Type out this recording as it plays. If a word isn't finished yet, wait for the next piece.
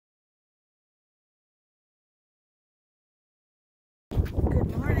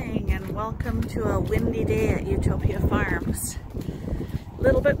Welcome to a windy day at Ewetopia Farms. A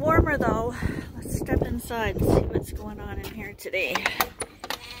little bit warmer though. Let's step inside and see what's going on in here today.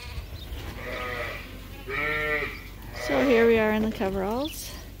 So here we are in the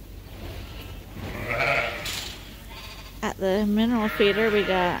coveralls. At the mineral feeder we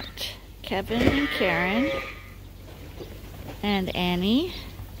got Kevin and Karen and Annie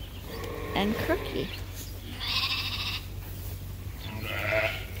and Crookie.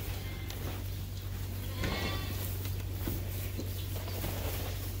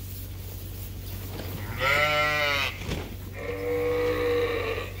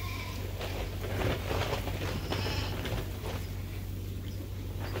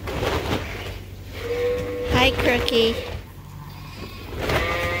 Hi, Crookie.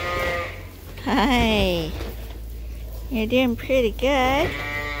 Hi. You're doing pretty good.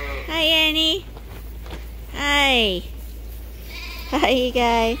 Hi, Annie. Hi. Hi, you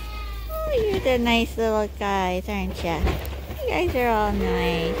guys. Oh, you're the nice little guys, aren't you? You guys are all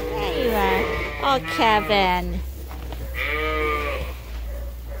nice. There you are. Oh, Kevin.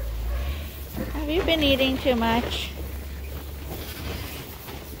 Have you been eating too much?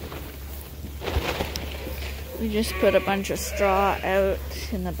 We just put a bunch of straw out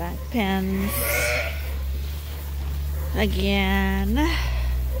in the back pens. Again.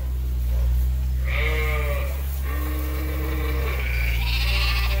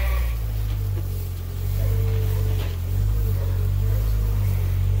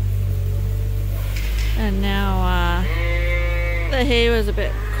 And now the hay was a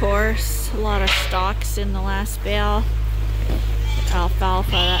bit coarse. A lot of stalks in the last bale.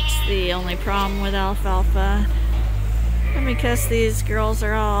 Alfalfa, that's the only problem with alfalfa. And because these girls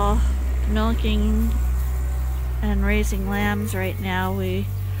are all milking and raising lambs right now, we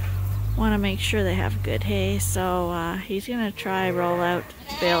want to make sure they have good hay. So he's going to try roll out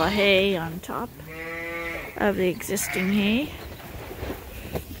a bale of hay on top of the existing hay.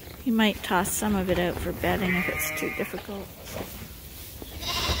 He might toss some of it out for bedding if it's too difficult.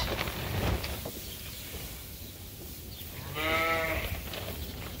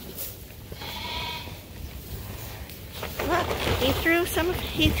 Look, he threw some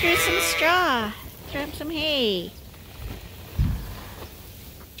straw. Threw up some hay.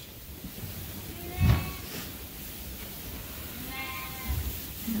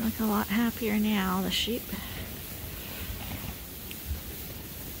 They look a lot happier now, the sheep.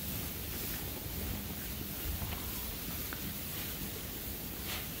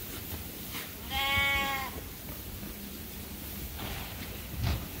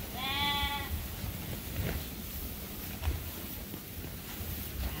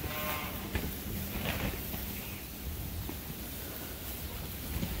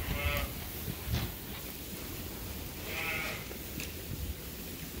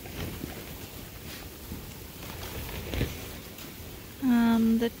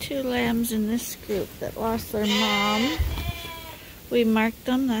 The two lambs in this group that lost their mom, we marked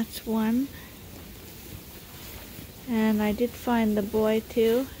them, that's one. And I did find the boy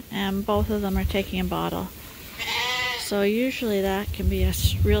too, and both of them are taking a bottle. So usually that can be a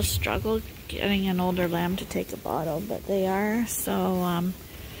real struggle getting an older lamb to take a bottle, but they are. So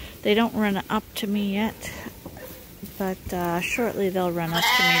they don't run up to me yet, but shortly they'll run up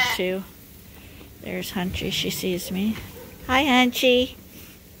to me too. There's Hunchy, she sees me. Hi, Hunchy.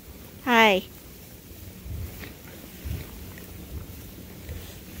 Hi.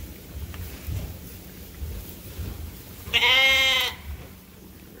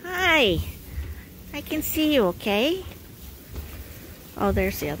 Hi. I can see you, okay? Oh,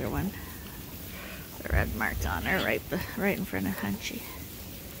 there's the other one. The red mark on her, right in front of Hunchy.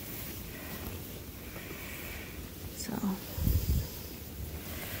 So,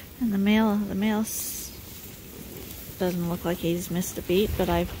 and the male doesn't look like he's missed a beat, but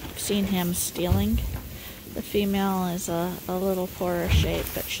I've seen him stealing. The female is a little poorer shape,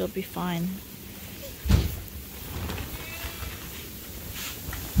 but she'll be fine.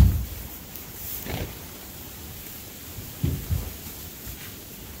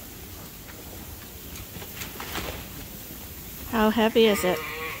 How heavy is it?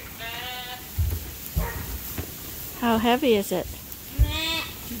 How heavy is it?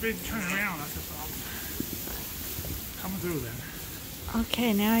 Too big to turn around, that's the problem. Come through then.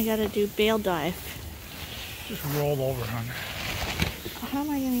 Okay, now I gotta do bail dive. Just roll over, hon. How am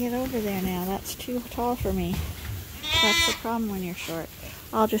I gonna get over there now? That's too tall for me. That's the problem when you're short.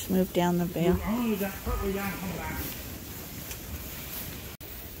 I'll just move down the bail.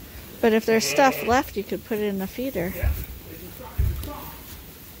 But if there's stuff left, you could put it in the feeder.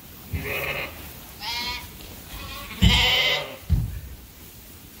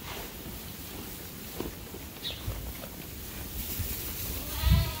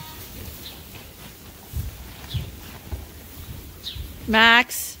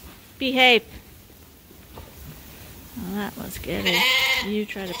 Max, behave. Well, that was good. You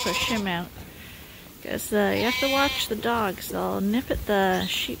try to push him out. Because you have to watch the dogs. They'll nip at the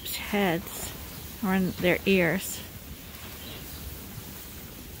sheep's heads or in their ears.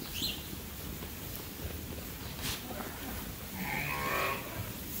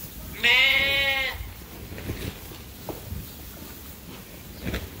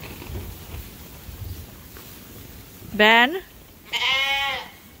 Ben?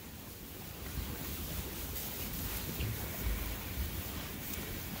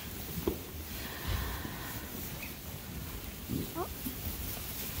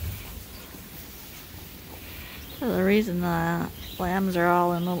 So the reason the lambs are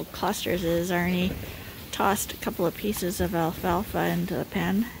all in little clusters is Arnie tossed a couple of pieces of alfalfa into the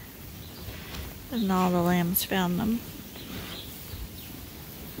pen, and all the lambs found them.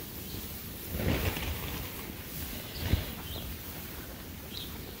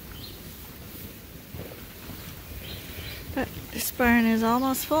 But this barn is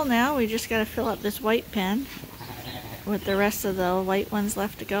almost full now. We just got to fill up this white pen with the rest of the white ones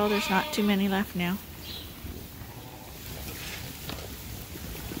left to go. There's not too many left now.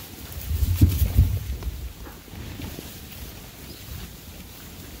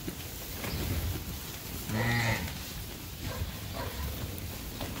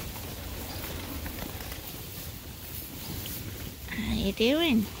 How you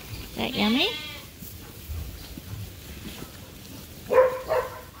doing? Is that yummy?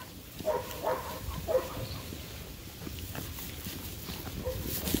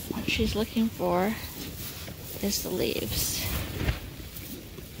 What she's looking for is the leaves.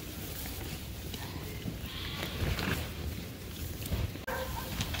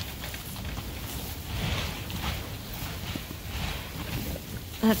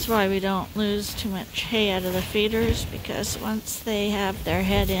 That's why we don't lose too much hay out of the feeders, because once they have their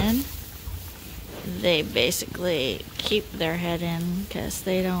head in, they basically keep their head in because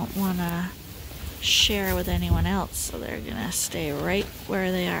they don't want to share with anyone else, so they're gonna stay right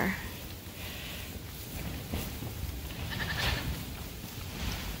where they are.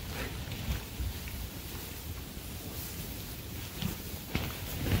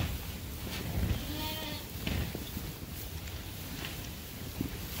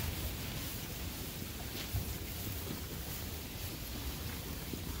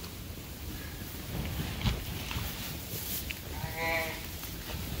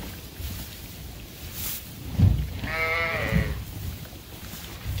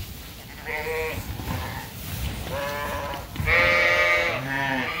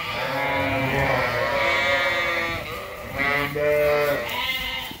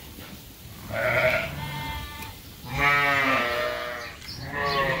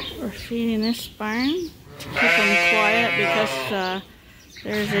 Feeding this barn to keep them quiet because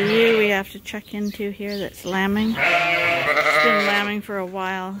there's a ewe we have to check into here that's lambing. She's been lambing for a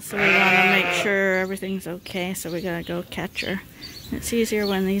while, so we want to make sure everything's okay, so we gotta go catch her. It's easier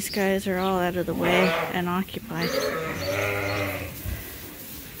when these guys are all out of the way and occupied.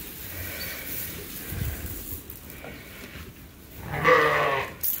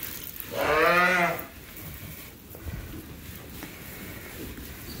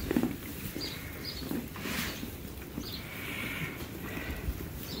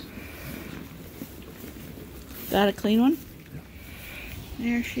 Is that a clean one?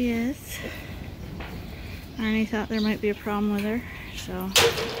 There she is. Arnie thought there might be a problem with her, so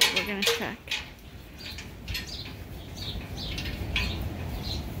we're gonna check.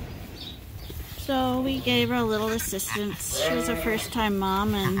 So we gave her a little assistance. She was a first-time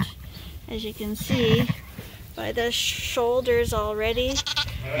mom, and as you can see by the shoulders already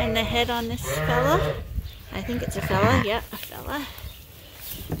and the head on this fella, I think it's a fella, yeah, a fella.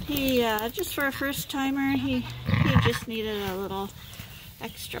 He, just for a first timer, he just needed a little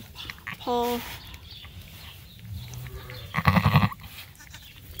extra pull.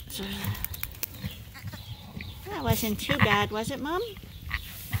 So, that wasn't too bad, was it, Mom?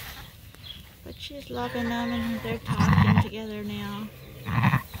 But she's loving them and they're talking together now.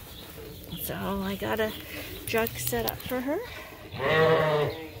 So I got a jug set up for her.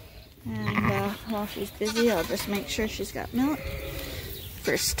 And while she's busy, I'll just make sure she's got milk.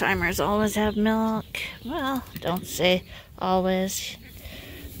 First timers always have milk. Well, don't say always.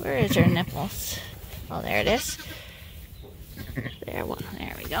 Where is her nipples? Oh, there it is. There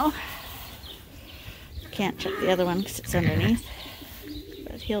we go. Can't check the other one because it's underneath.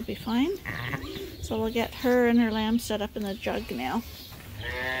 But he'll be fine. So we'll get her and her lamb set up in the jug now.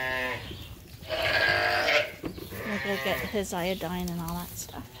 We'll go get his iodine and all that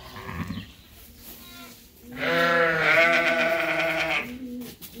stuff.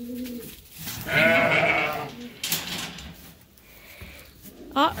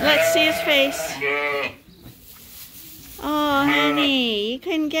 face. Oh, honey, you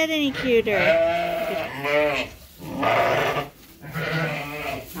couldn't get any cuter.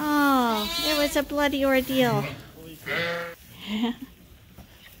 Oh, it was a bloody ordeal.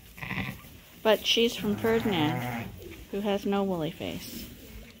 But she's from Ferdinand, who has no woolly face.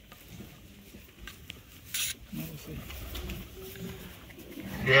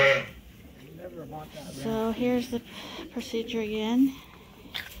 So here's the procedure again.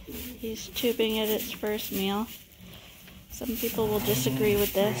 He's tubing it its first meal. Some people will disagree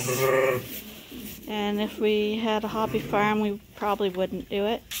with this. And if we had a hobby farm, we probably wouldn't do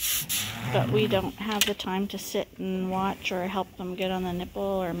it. But we don't have the time to sit and watch or help them get on the nipple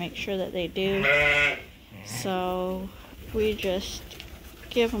or make sure that they do. So we just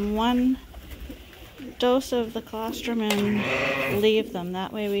give them one dose of the colostrum and leave them.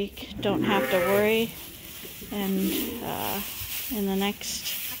 That way we don't have to worry. And in the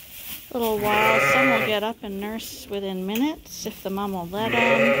next little while, some will get up and nurse within minutes if the mom will let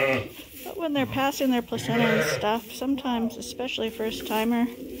them. But when they're passing their placenta and stuff, sometimes, especially first timer,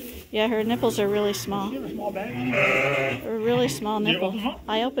 yeah, her nipples are really small. A really small nipple.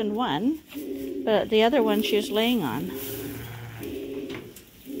 I opened one, but the other one she was laying on.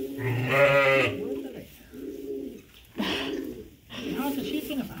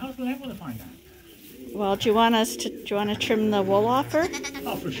 How's the lamb gonna find that? Well, do you want to trim the wool off her?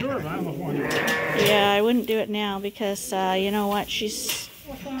 Oh, for sure, but I don't know if I want to do it. Yeah, I wouldn't do it now because you know what? What's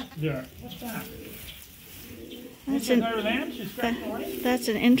that? Yeah, what's that? That's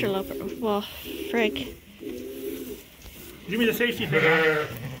an interloper. Well, frig. Give me the safety thing.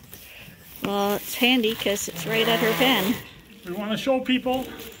 Well, it's handy because it's right at her pen. We want to show people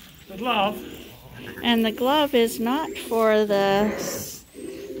the glove. And the glove is not for the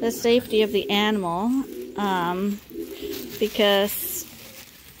safety of the animal, because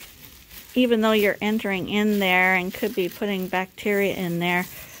even though you're entering in there and could be putting bacteria in there,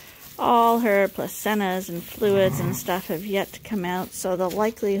 all her placentas and fluids and stuff have yet to come out, so the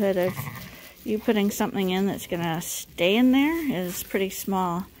likelihood of you putting something in that's going to stay in there is pretty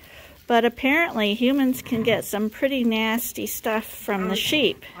small. But apparently humans can get some pretty nasty stuff from the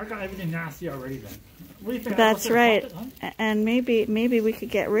sheep. I got everything nasty already then. What do you think? That's right. And maybe we could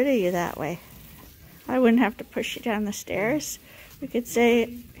get rid of you that way. I wouldn't have to push you down the stairs. We could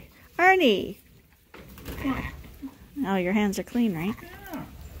say, Arnie. Oh, your hands are clean, right? Yeah.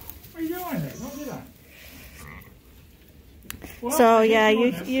 What are you doing there? Don't do that. Well, so yeah,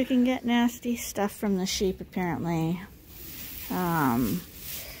 you can get nasty stuff from the sheep apparently.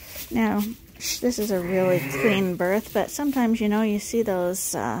 Now, this is a really clean birth, but sometimes, you know, you see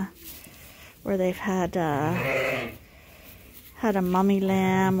those where they've had a mummy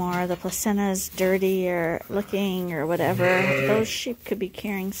lamb or the placenta is dirty or looking or whatever. Those sheep could be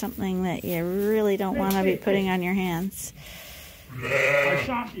carrying something that you really don't want to be putting on your hands. I'm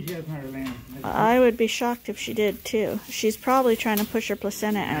shocked she has another lamb. I would be shocked if she did too. She's probably trying to push her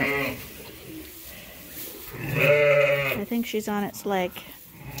placenta out. I think she's on its leg.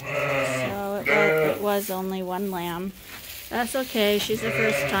 So it was only one lamb. That's okay, she's a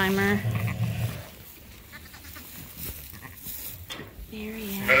first timer. There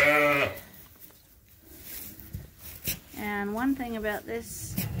he is. And one thing about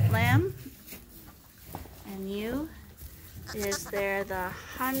this lamb and you is they're the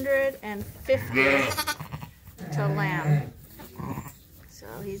 150th to lamb. So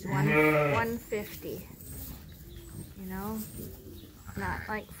he's 150. You know? Not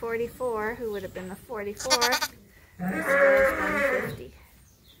like 44, who would have been the 44. This guy's 150.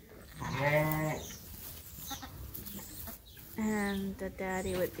 And the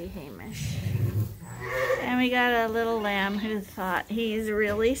daddy would be Hamish. And we got a little lamb who thought he's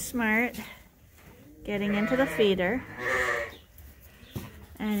really smart, getting into the feeder.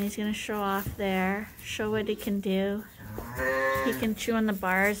 And he's going to show off there, show what he can do. He can chew on the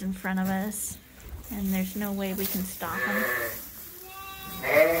bars in front of us, and there's no way we can stop him.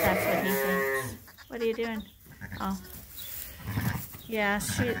 That's what he thinks. What are you doing? Oh. Yeah,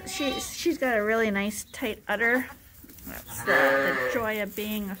 she's got a really nice tight udder. That's the joy of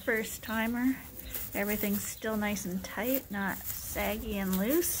being a first timer. Everything's still nice and tight, not saggy and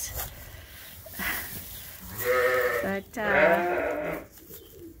loose. But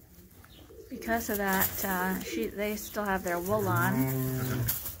because of that, they still have their wool on,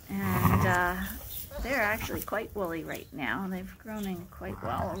 and they're actually quite woolly right now. They've grown in quite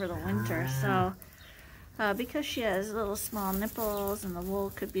well over the winter. So because she has little small nipples and the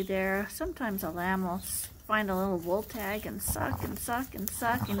wool could be there, sometimes a lamb will find a little wool tag and suck and suck and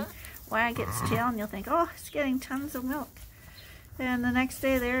suck and wag its tail, and you'll think, oh, it's getting tons of milk. And the next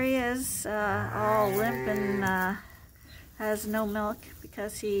day there he is, all limp and has no milk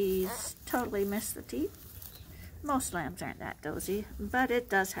because he's totally missed the teat. Most lambs aren't that dozy, but it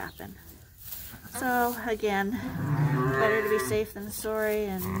does happen. So again, better to be safe than sorry,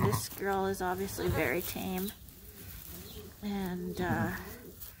 and this girl is obviously very tame. And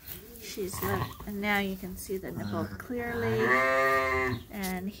and now you can see the nipple clearly,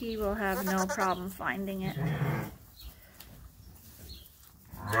 and he will have no problem finding it.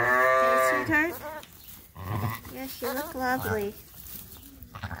 Hey, sweetheart? Yes, you look lovely.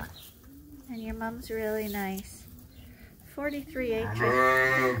 And your mom's really nice. 43 acres.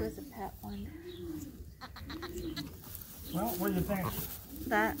 It was a pet one. Well, what do you think?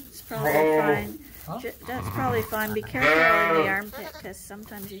 That's probably fine. Huh? That's probably fine. Be careful in the armpit because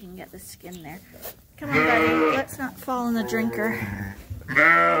sometimes you can get the skin there. Come on, buddy. Let's not fall in the drinker.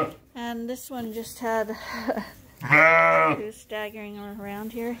 And this one just had... who's staggering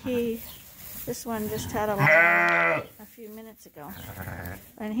around here. This one just had a lamb a few minutes ago.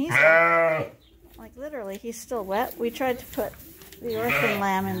 And he's like literally, he's still wet. We tried to put the orphan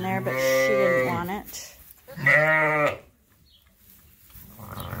lamb in there, but she didn't want it.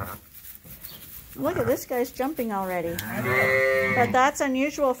 Look at this guy's jumping already. But that's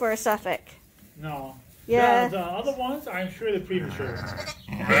unusual for a Suffolk. No. Yeah. The other ones, I'm sure they're premature.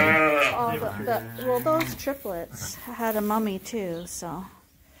 Well, those triplets had a mummy too, so.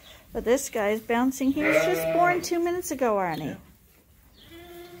 But this guy's bouncing. He was just born 2 minutes ago, aren't he?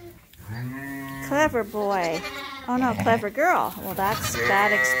 Clever boy. Oh no, clever girl. Well, that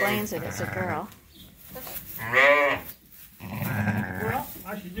explains it. It's a girl. Well,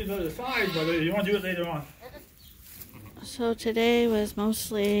 I should do the other side, but you want to do it later on. So today was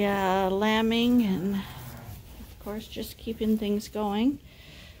mostly lambing and, of course, just keeping things going.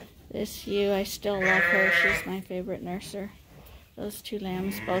 This ewe, I still love her. She's my favorite nurser. Those two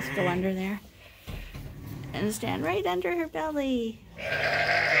lambs both go under there and stand right under her belly.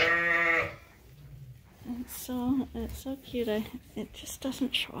 It's so cute. It just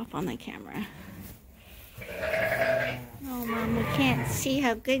doesn't show up on the camera. Oh, Mom, we can't see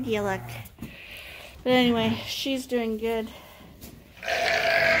how good you look. But anyway, she's doing good.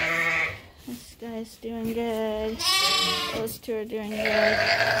 This guy's doing good. Those two are doing good.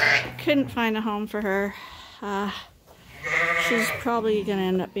 Couldn't find a home for her. She's probably going to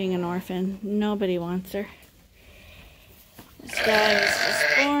end up being an orphan. Nobody wants her. This guy was just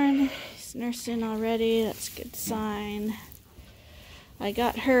born. He's nursing already. That's a good sign. I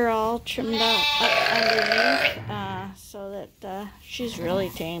got her all trimmed out up underneath so that she's really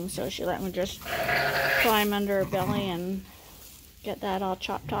tame. So she let me just climb under her belly and get that all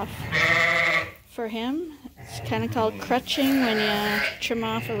chopped off for him. It's kind of called crutching when you trim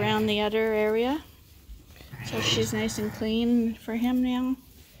off around the udder area. So she's nice and clean for him now.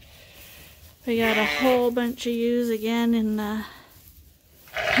 We got a whole bunch of ewes again in the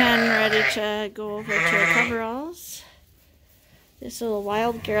pen ready to go over to her coveralls. This little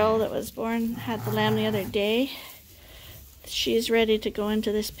wild girl that was born had the lamb the other day. She's ready to go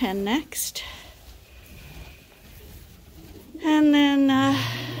into this pen next. And then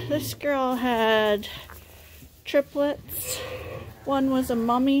this girl had triplets. One was a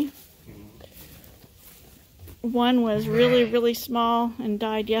mummy. One was really, really small and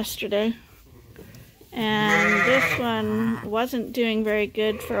died yesterday. And this one wasn't doing very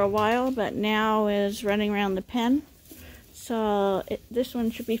good for a while, but now is running around the pen. So this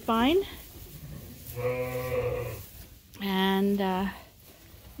one should be fine. And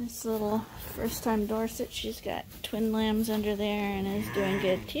this little first-time Dorset, she's got twin lambs under there and is doing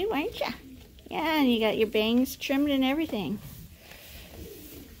good too, aren't you? Yeah, and you got your bangs trimmed and everything.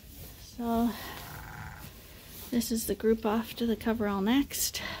 So this is the group off to the coverall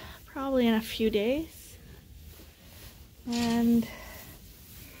next, probably in a few days. And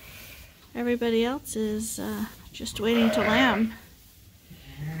everybody else is just waiting to lamb.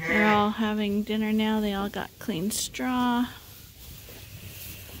 They're all having dinner now. They all got clean straw.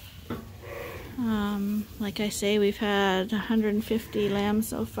 Like I say, we've had 150 lambs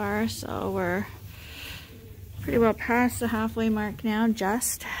so far, so we're pretty well past the halfway mark now,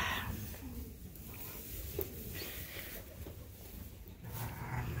 just.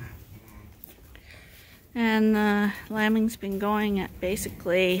 And lambing's been going at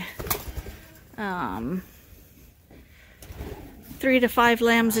basically 3 to 5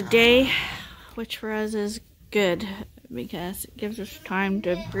 lambs a day, which for us is good because it gives us time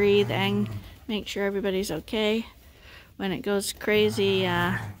to breathe and make sure everybody's okay. When it goes crazy,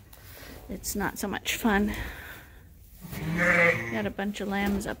 it's not so much fun. Got a bunch of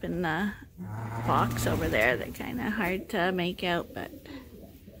lambs up in the box over there. They're kind of hard to make out, but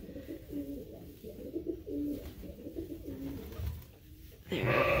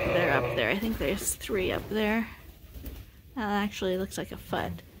they're up there. I think there's 3 up there. That actually looks like a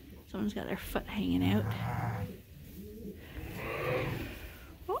foot. Someone's got their foot hanging out.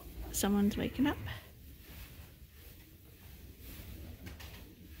 Oh, someone's waking up.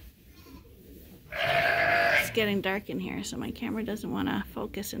 It's getting dark in here, so my camera doesn't want to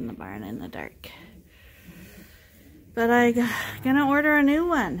focus in the barn in the dark. But I'm gonna order a new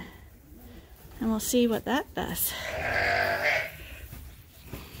one, and we'll see what that does.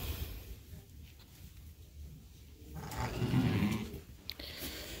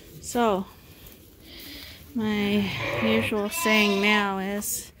 So, my usual saying now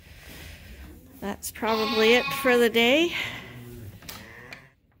is, that's probably it for the day.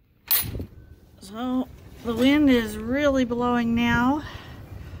 So, the wind is really blowing now.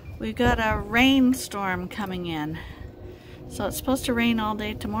 We've got a rainstorm coming in. So it's supposed to rain all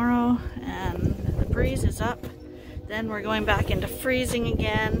day tomorrow, and the breeze is up. Then we're going back into freezing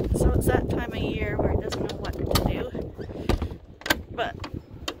again. So it's that time of year where it doesn't know what to do. But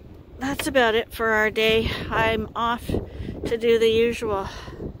that's about it for our day. I'm off to do the usual,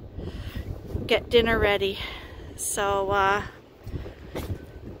 get dinner ready. So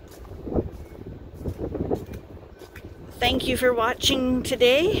thank you for watching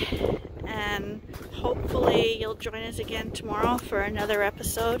today, and hopefully you'll join us again tomorrow for another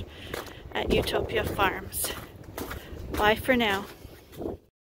episode at Ewetopia Farms. Bye for now.